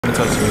Let me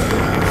touch you real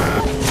quick.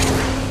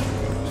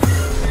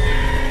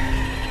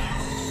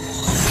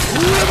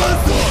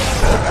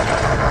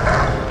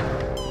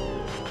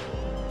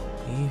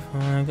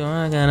 Before I go,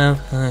 I gotta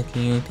fuck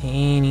you,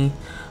 Danny.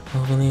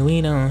 Hopefully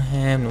we don't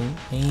have no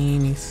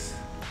babies.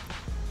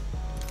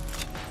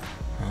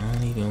 I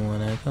don't even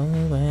wanna go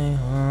back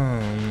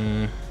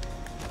home.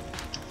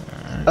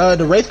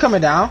 The Wraith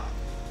coming down.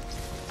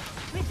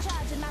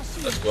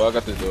 Let's go, I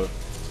got this door.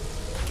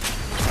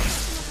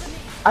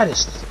 I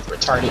just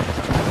retarded.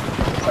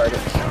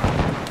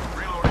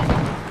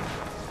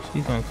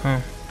 She's gonna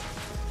come.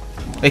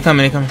 They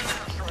coming.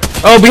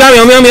 Oh, behind me,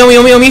 on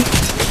me.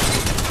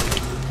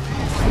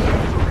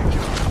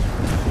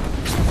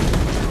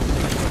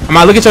 I'm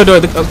out, look at your door.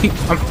 Look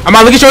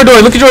at your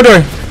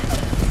door.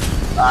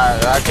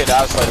 Alright,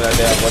 I was like that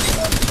damn what's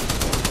that?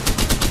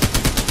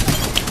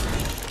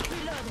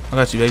 I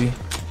got you, baby.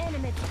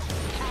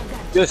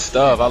 Good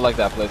stuff, I like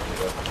that place.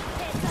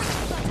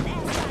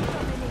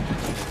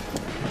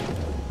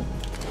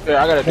 Here,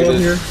 I gotta do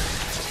this. Here.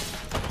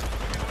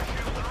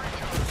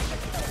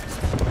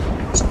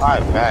 I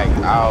back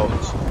out.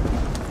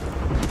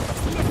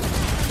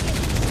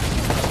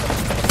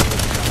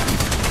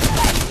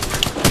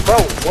 Bro,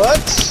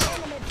 what?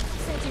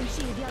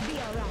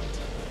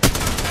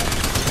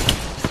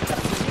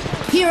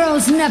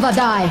 Heroes never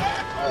die.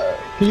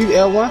 Can you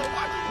L1?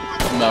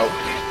 No.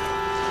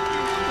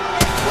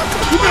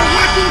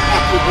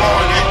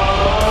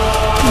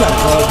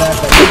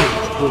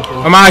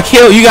 I'm on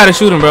kill. You gotta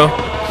shoot him, bro.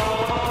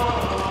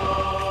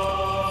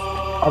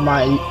 I'm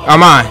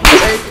on.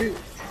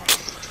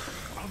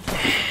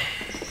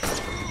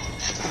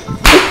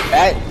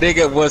 That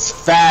nigga was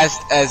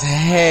fast as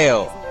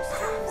hell.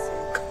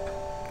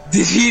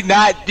 Did he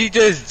not? He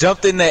just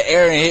jumped in the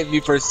air and hit me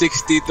for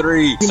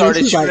 63.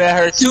 Started shooting at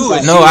her too.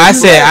 No, I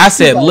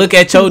said, look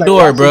at your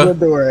door, bro. Your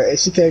door, and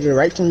she came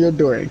right from your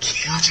door and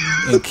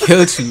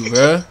killed you,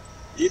 bro.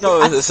 You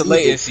know, it's a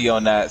latency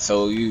on that,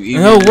 so you.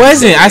 No, it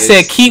wasn't. I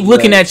said keep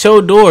looking at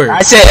your door.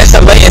 I said it's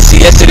a latency.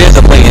 Yes, it is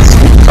a latency.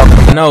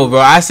 No, bro.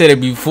 I said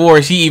it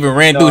before she even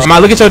ran through. I'm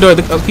out. Look at your door.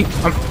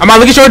 I'm out.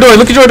 Look at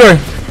your door.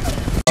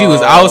 She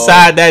was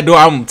outside that door.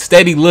 I'm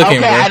steady looking,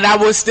 okay, bro. and I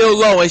was still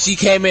low, and she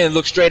came in and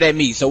looked straight at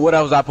me. So what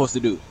else was I supposed to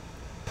do?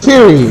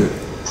 Period.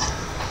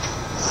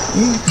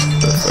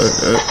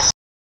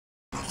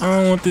 I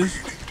don't want this.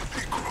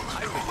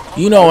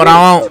 You know what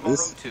I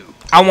want?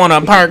 I want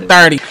a perk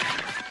 30.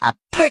 A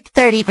perk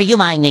 30 for you,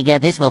 my nigga.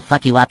 This will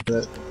fuck you up.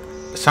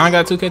 Sean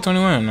got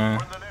 2K21 now.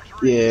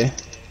 Yeah.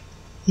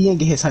 He didn't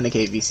get his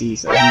 100K VC,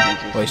 so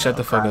wait, shut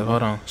the fuck up.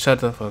 Hold on. Shut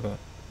the fuck up.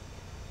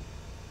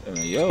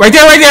 Yo. Right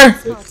there.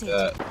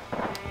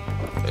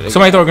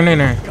 Somebody throw a grenade in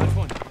there.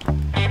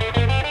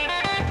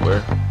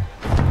 Where?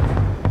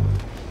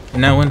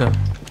 In that window.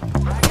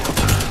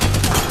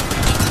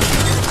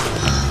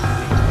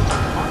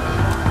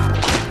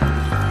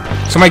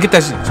 Somebody get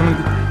that shit.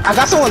 I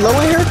got someone low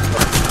in here.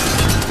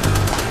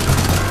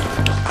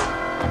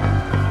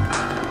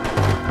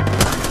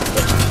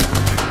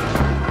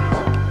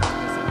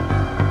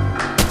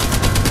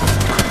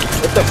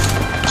 What the?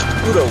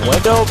 Through the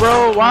window,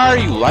 bro? Why are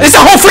you like? It's a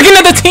whole freaking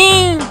other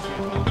team.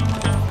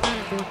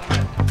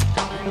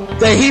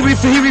 He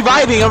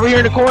reviving over here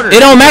in the corner. It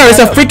don't matter. It's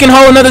a freaking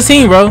whole another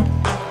team, bro.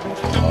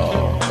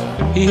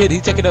 He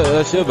taking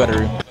a shield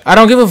battery. I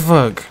don't give a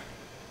fuck.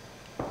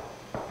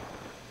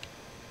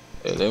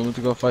 Yeah, they went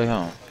to go fight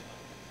him.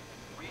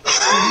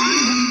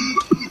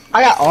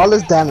 I got all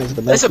this damage,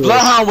 but it's a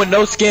bloodhound with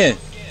no skin.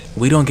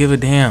 We don't give a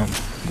damn.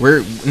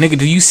 Nigga,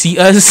 do you see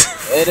us?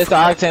 Hey, it's the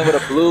Octane with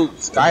a blue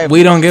sky.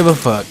 We don't give a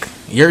fuck.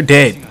 You're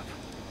dead.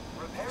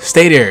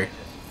 Stay there.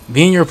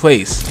 Be in your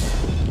place.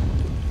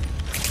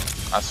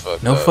 That's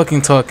fucked no up.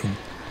 Fucking talking.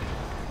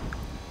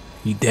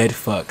 You dead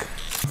fuck.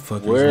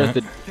 Where's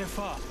the?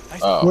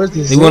 Oh. Where's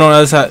this? They went on the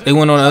other side. They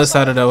went on the other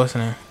side of that. What's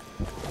in there?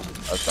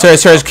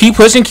 Church, keep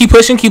pushing.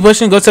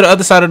 Go to the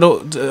other side of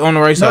the on the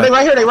right side. No, they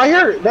right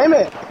here. Damn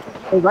it.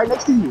 They right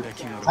next to you.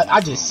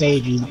 I just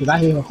saved you because I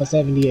hit him for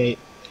 78.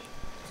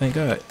 Thank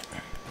God.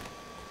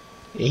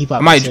 Yeah, he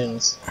popped Alright,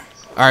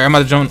 I'm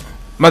about to drone.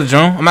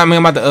 I'm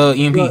about to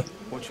EMP.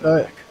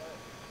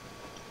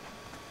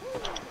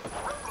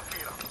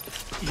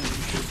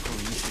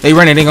 They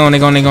running. They going.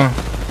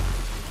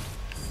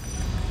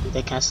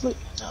 They cancel it?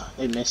 No,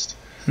 they missed.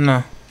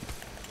 No.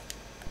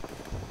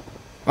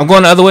 I'm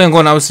going the other way. I'm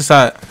going the opposite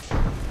side.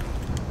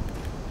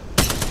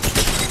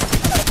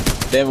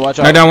 Damn, watch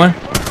out. Right down one.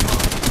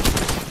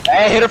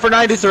 Hey, hit her for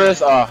 90,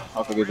 Ceres. Oh,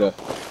 I forget that.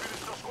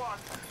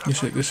 Good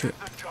shit.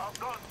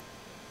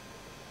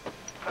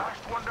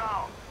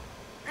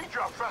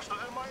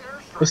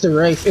 It's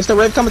the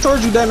Wraith coming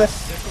towards you, damn it.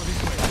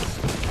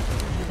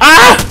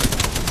 Ah!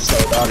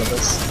 Saved all of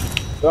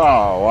us. Oh,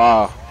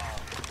 wow.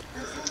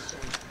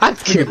 I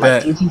killed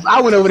like 3 people. I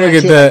went over there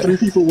and killed like 3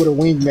 people with a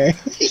wingman.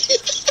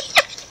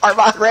 I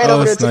ran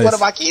over there and took one of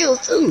my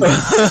kills too.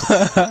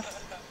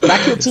 But I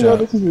killed 2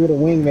 other people with a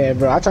wingman,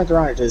 bro. I turned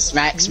around and just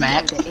smack.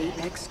 The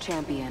Apex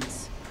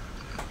champions.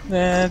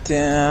 That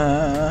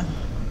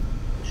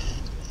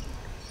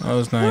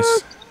was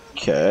nice.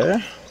 Okay.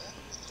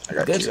 I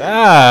got Good you.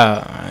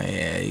 job.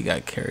 Yeah, you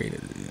got carried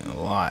a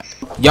lot.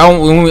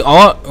 Y'all, when we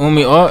ult?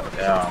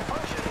 Yeah.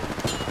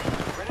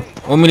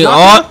 Want me to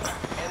ult?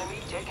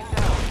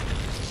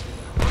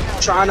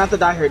 Try not to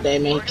die here,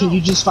 Damon. Can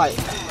you just fight?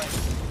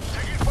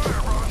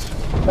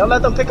 Don't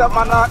let them pick up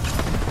my knock.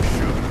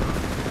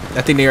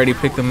 I think they already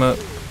picked him up.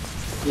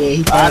 Yeah,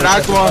 he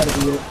knocked one.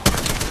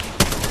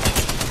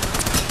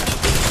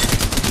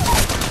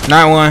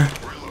 Not one.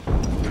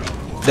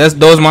 That's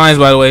those mines,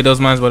 by the way. Those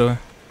mines, by the way.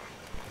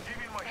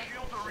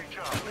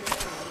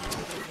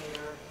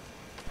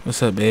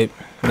 What's up, babe?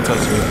 Let me talk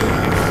to you real quick.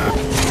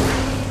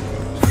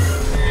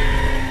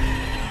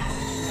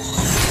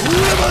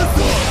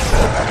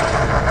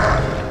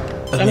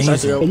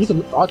 Amazing. You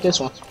can ult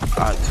this one. Two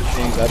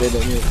things I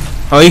didn't hit.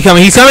 Oh, he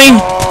coming. He's coming.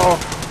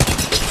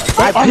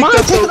 I picked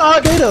up taking all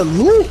day to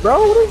loot, bro.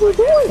 What are we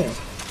doing?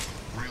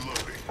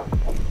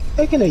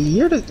 Taking a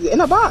year to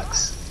in a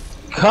box.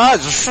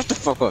 God, shut the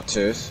fuck up,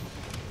 Tiz.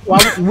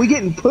 Why we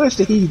getting pushed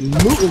and he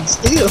looting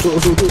still?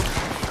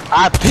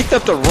 I picked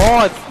up the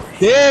wrong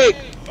thing.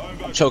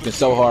 I'm choking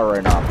so hard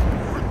right now.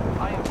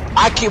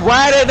 I can't.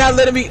 Why are they not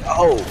letting me?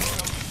 Oh.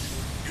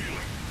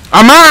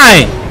 Am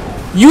I?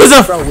 You was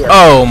a.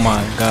 Oh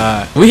my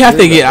god. We have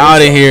to get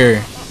out of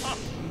here.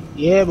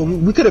 Yeah, but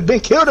we could have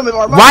been killed him if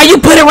our Why you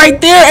put it right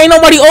there? Ain't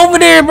nobody over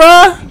there,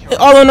 bro.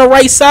 All on the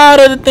right side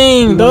of the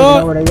thing,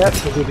 dog.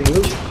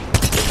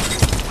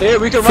 Here,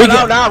 we can run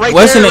out now. Right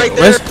what's there, in right it?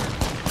 there.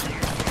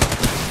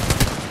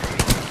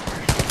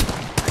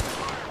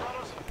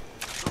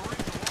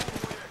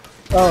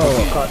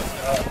 Oh, God.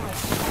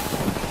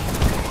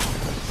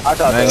 I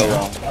thought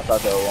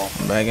they were wrong.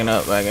 Backing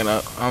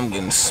up. I'm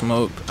getting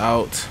smoked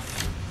out.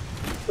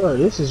 Bro,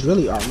 this is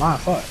really my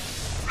fault.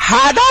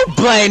 How don't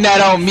blame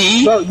that on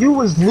me? Bro, you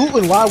was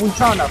looting while we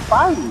trying to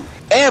fight.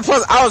 And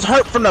plus, I was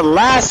hurt from the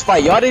last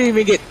fight. Y'all didn't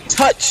even get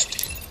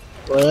touched.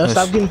 Well,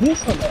 stop getting hit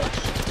so much.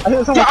 I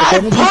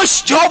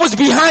pushed. Y'all was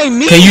behind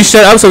me. Can you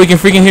shut up so we can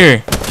freaking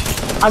hear?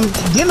 I'm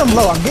getting them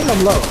low.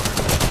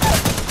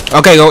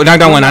 Okay, go. Knock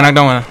down one.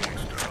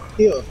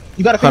 Here,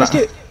 you got a finish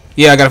kit?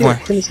 Yeah, I got a one.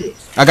 Finish kit.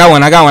 I got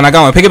one.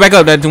 Pick it back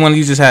up. That's the one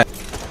you just had.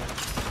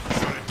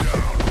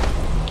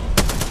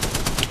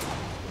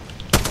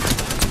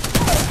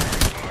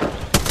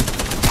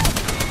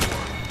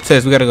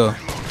 Says we gotta go.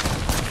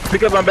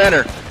 Pick up my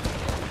banner.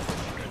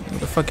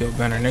 The fuck your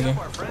banner, nigga.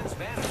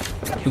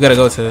 We gotta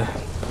go to.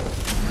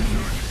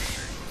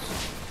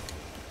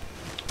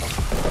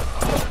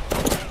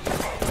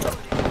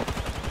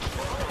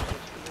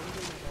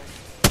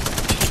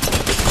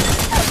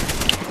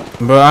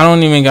 Bro, I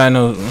don't even got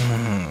no.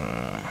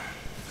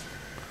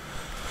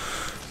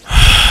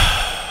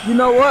 You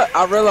know what?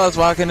 I realized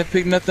why I couldn't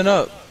pick nothing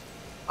up.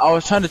 I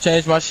was trying to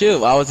change my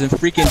shield. I was in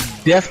freaking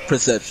depth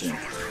perception.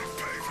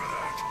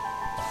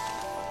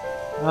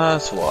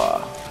 That's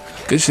why.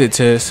 Good shit,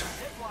 Tess.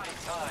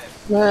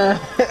 Nah.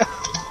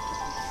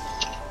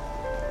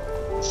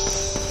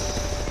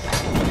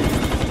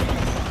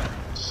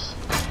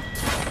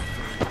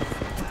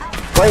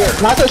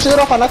 Wait, knock her shit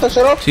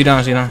off. She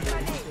down.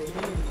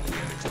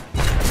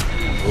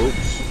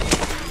 Oops.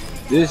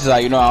 This is how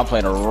you know I'm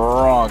playing the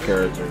wrong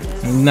character.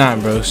 Nah,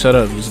 bro. Shut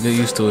up. Just get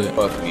used to it.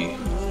 Fuck me.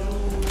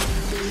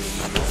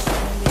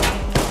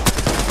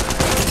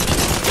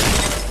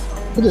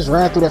 He just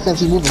ran through that fence.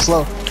 He moving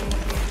slow.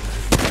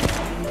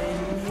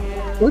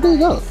 Where did he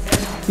go?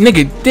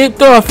 Nigga, dip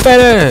through a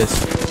fat ass.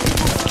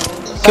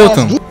 Killed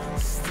him.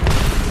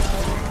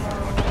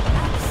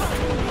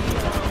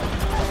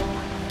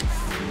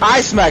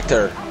 I smacked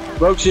her.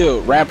 Broke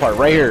shield. Rampart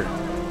right here.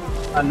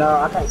 I know.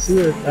 I can't see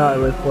her.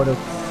 Wait for them.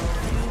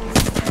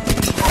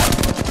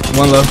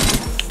 One low.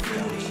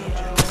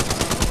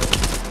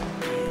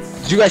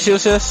 Did you guys shield,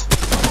 sis?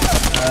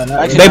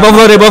 No. They both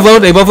low.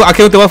 I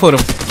killed the both of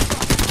them.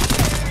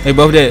 They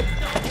both dead.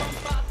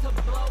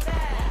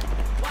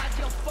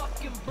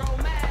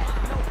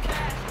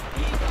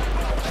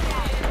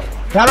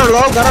 Got her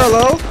low.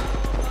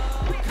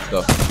 Let's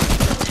go.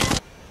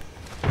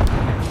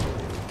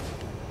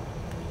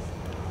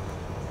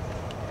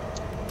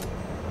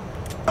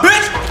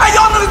 Bitch! Hey,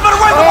 y'all niggas better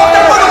wake up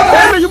that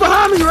motherfucker! You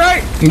behind me,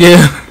 right?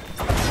 Yeah.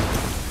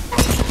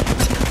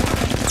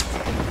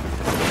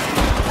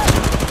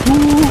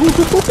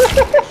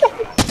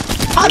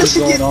 How did she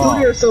get through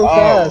there so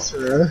fast,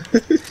 bro?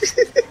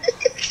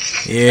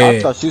 Yeah. I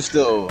thought you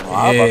still.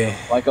 Yeah.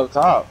 Like up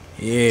top.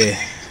 Yeah.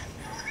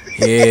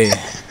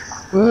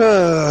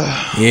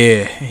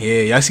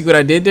 Y'all see what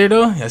I did there,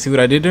 though? Y'all see what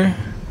I did there?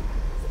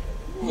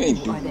 You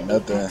ain't doing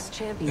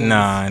nothing.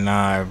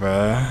 Nah,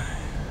 bro.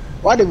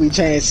 Why did we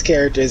change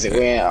characters and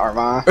win,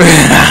 Armand?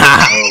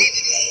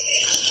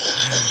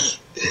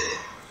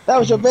 That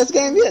was your best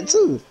game yet,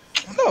 too.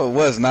 No, it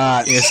was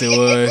not. Yes, it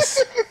was.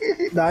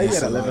 Nah, you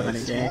got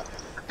 1100 game.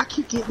 I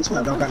keep getting this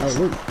one. I don't got no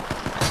loot.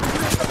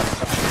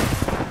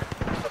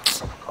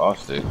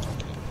 Caustic.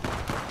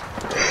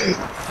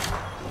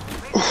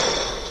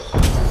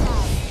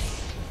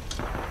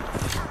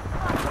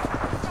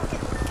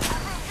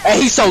 Hey,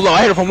 he's so low.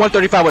 I hit him from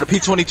 135 with a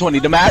P2020.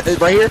 The mat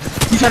right here.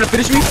 He's trying to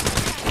finish me.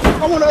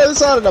 I'm on the other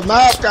side of the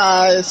map,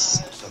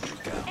 guys.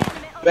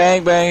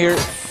 Bang, bang here.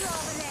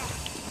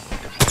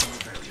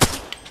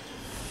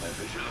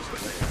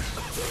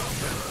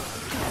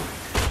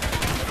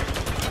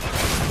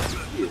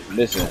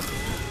 Listen.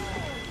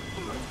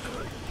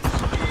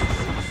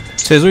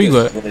 Says where you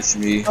at? Finish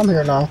me. I'm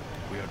here now.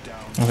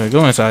 Okay,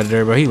 go inside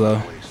there, bro. He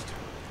low.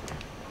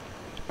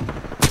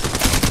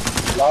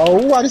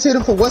 Oh, I just hit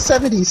him for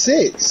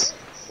 176.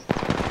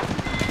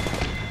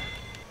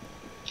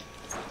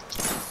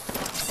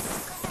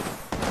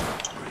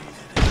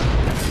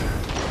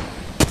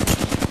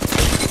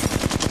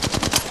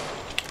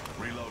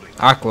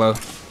 Aklo.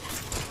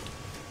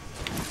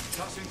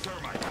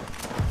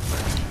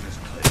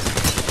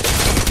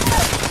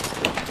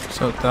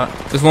 So that.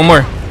 There's one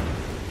more.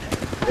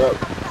 Yep.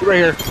 Right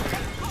here.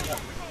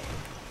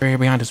 Right here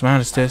behind us.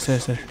 There.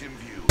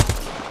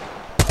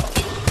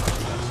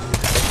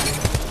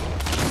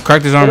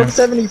 Cracked his armor.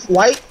 70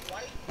 white.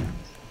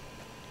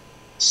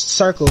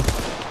 Circle.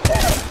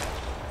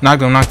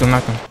 Knocked him. I'm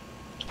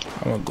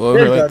gonna go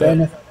over like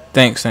that.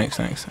 Thanks.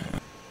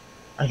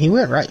 He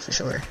went right for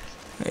sure.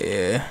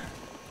 Yeah.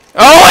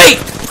 Oh wait!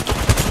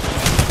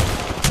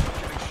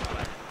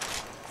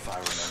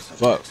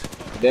 Fuck.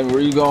 Then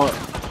where you going?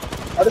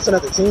 Oh, that's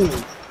another team.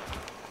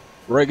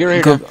 Right, get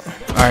right Go. here.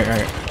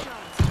 Alright.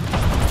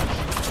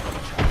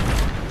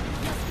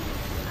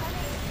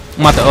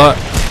 I'm about to up.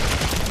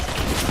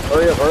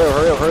 Hurry up.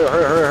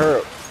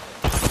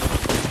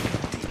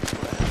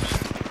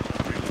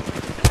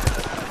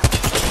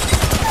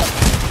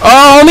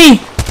 Oh me!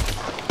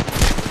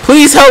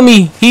 Please help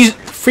me! He's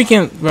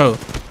freaking bro.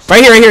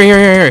 Right here.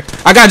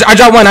 I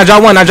dropped one.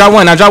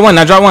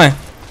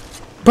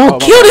 Bro,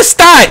 kill this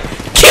thought!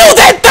 Kill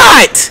that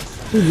thought!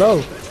 Too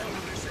low.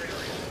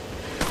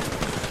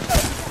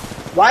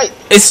 White.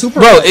 It's super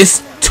bro, low.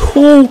 it's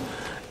two.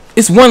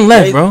 It's one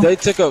left, bro. They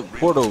took a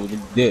portal.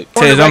 Did.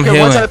 Says I'm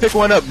healing. One try to pick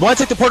one up. One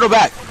take the portal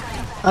back.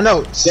 I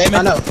know. Damn it.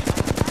 I know.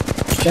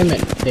 Damn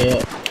it.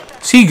 Dead.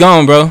 He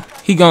gone, bro.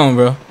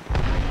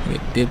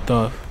 Get dipped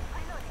off.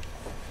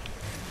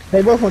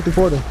 They both went through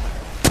portal.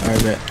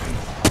 Alright, bet.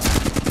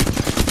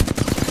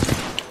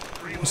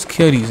 Let's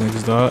kill these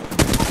niggas, dog.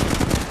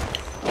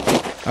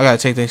 I gotta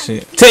take that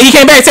shit. He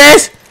came back,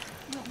 Taz!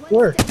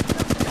 Where?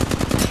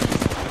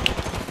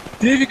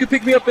 See if you can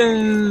pick me up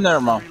in. Never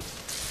mind.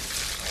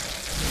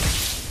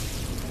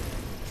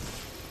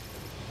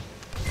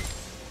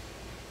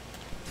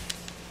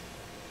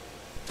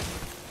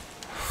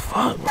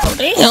 Fuck, bro.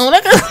 Damn,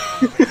 nigga.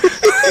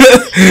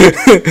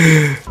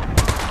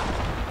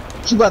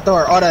 She about to throw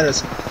her all at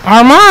us.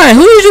 Armand,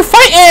 who is you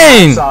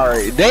fighting?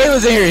 Sorry, they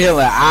was in here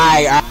healing.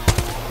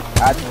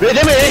 They in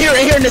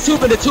here in the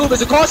tube. And the tube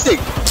is a caustic.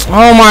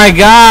 Oh my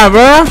god,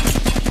 bro.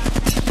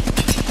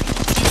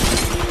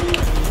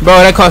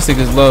 Bro, that caustic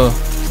is low.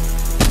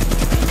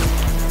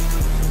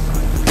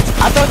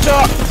 I thought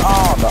y'all.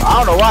 I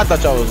don't know why I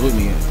thought y'all was with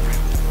me.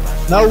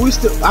 No,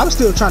 I'm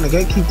still trying to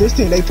keep this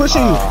team. They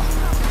pushing you.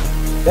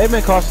 They've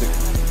been caustic.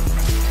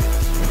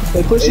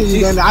 They pushing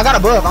you. Man. I got a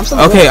buff. I'm still.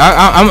 Okay,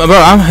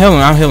 I'm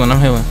healing.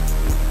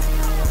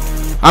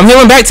 I'm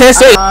healing back,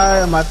 Test.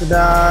 I'm about to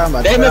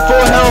die. They been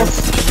full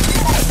health.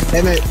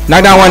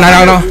 Knock down one.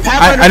 I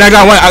knocked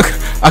down one.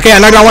 Okay, I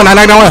knocked down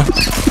one.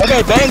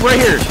 Okay, bang right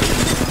here.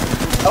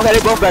 Okay,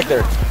 they both back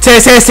there.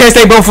 Test.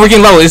 They both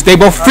freaking low. They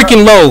both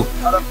freaking low.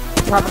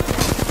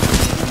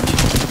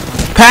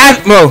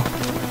 Path, bro.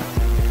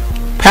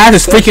 Path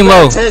is freaking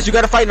low. Tez, you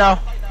gotta fight now.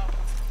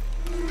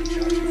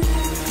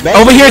 Bang,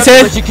 over here,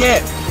 Tez. But you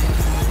can't.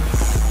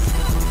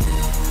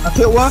 I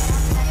killed one.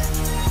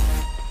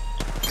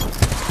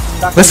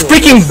 Let's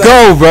freaking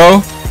go,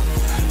 bro.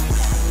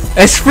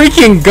 Let's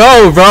freaking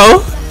go,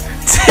 bro.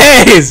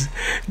 Tez.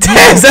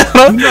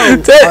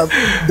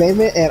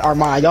 Damon and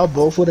Armand, y'all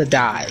both would have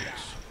died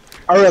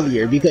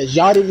earlier because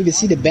y'all didn't even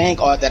see the bank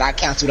art that I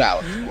canceled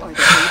out.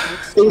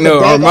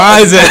 No,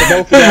 Armand's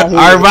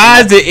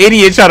an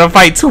idiot trying to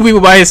fight two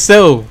people by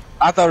himself.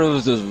 I thought it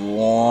was just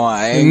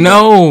one.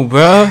 No,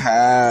 bro.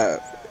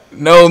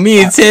 No,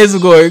 me and Tez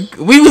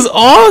we was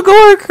all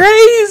going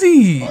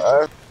crazy.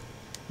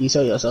 You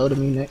sell your soul to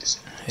me next?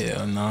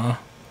 Hell no.